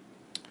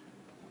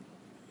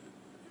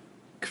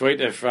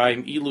 Kvod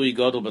Ephraim, Ilui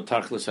Gadol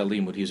B'tachlis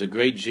Halimud. He's a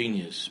great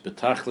genius,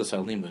 B'tachlis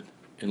Halimud,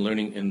 in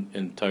learning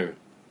in Torah.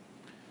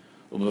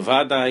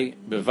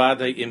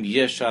 Ubevadai im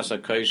yesh asa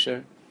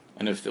kosher,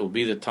 and if there will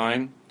be the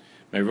time,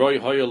 Meroi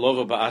hoya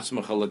lova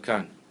ba'atzmach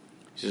halakan.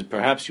 He says,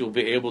 perhaps you'll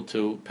be able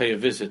to pay a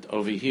visit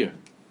over here.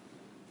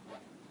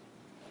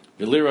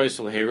 I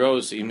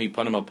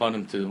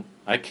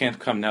can't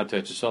come now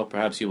to Etzisol.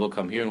 Perhaps you will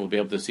come here and we'll be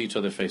able to see each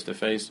other face to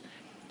face.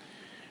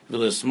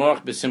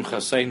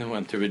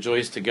 And to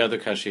rejoice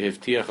together,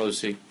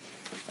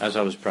 as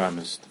I was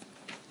promised.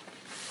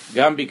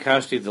 Gambi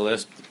kashti the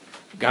last.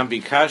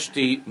 Gambi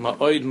kashti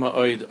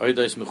ma'oid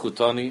oidas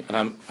mechutani,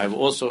 and I've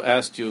also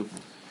asked you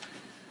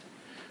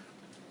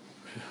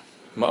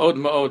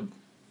ma'od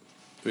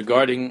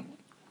regarding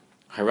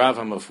Harav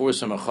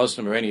HaMafursam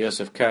HaChosam Reni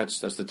Yosef Katz.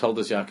 That's the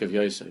Toldos Yaakov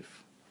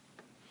Yosef.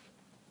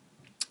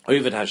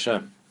 Oived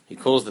Hashem. He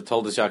calls the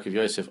Toldos Yaakov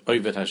Yosef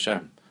Oived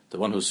Hashem, the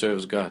one who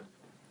serves God.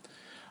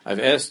 I'm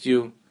asking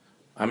you,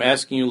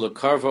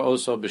 Lakarva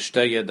also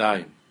b'shtei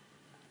yadayim,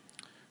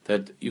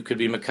 that you could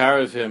be makar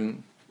of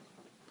him,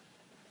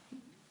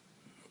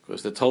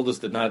 because the Toldos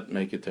did not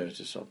make it to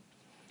Eretz Yisrael,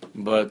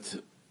 but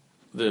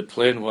the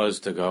plan was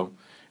to go,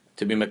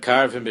 to be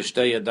makar of him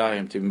b'shtei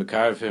yadayim, to be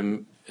makar of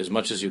him as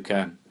much as you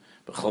can.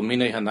 In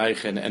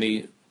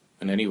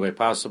any way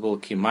possible,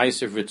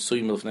 because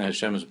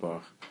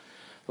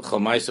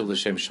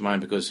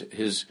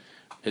his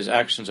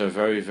actions are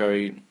very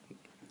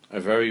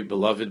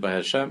beloved by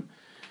Hashem,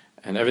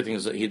 and everything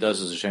that he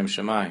does is Hashem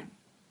Shemayim.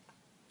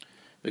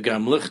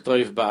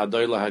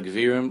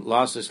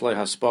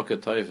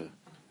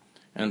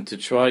 And to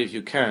try, if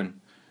you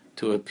can,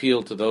 to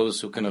appeal to those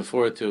who can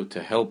afford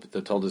to help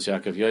the Toldos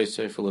Yaakov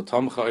Yosef,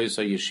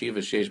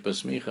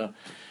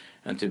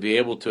 and to be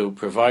able to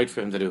provide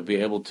for him, that he will be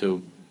able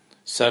to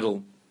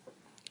settle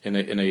in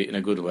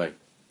a good way.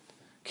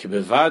 It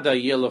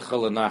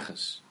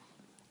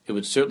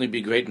would certainly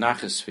be great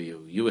nachas for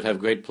you. You would have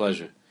great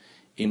pleasure.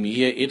 If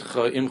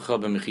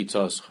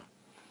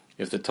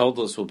the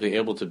Toldos will be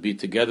able to be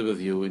together with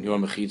you in your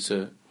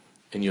mechitza,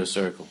 in your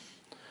circle.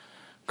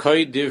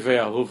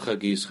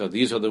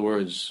 These are the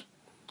words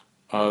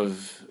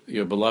of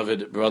your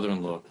beloved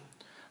brother-in-law,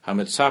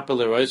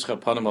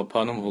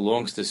 who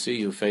longs to see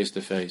you face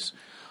to face,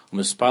 and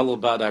who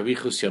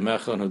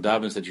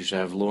davens that you should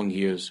have long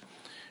years,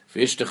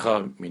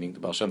 meaning the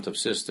Baal Shem Tov's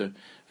sister,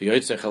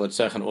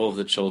 and all of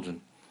the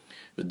children.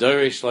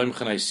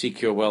 I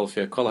seek your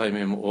welfare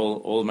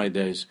all my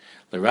days.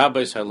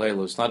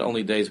 It's not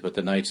only days but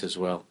the nights as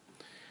well.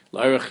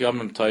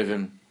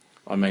 Yisrael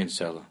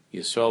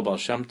Baal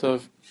Shem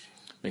Tov,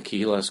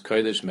 Mekihilas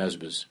Kodesh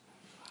Mezbez.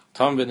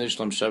 Tam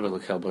v'nishlam shevet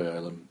l'kel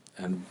b'olam.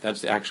 And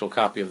that's the actual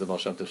copy of the Baal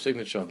Shem Tov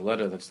signature on the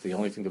letter. That's the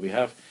only thing that we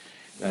have.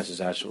 And that's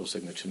his actual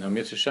signature. Now,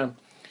 Mitzvah Shem.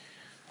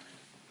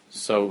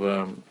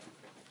 So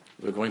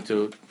we're going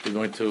to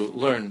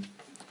learn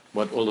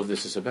what all of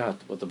this is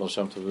about, what the Baal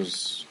Shem Tov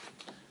was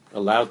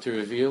allowed to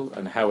reveal,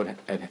 and how it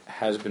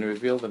has been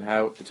revealed, and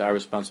how it's our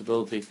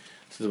responsibility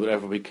to do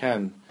whatever we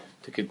can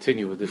to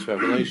continue with this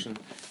revelation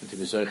and to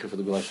be zeicher for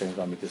the Gula Shem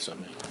V'Amitis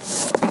Amen.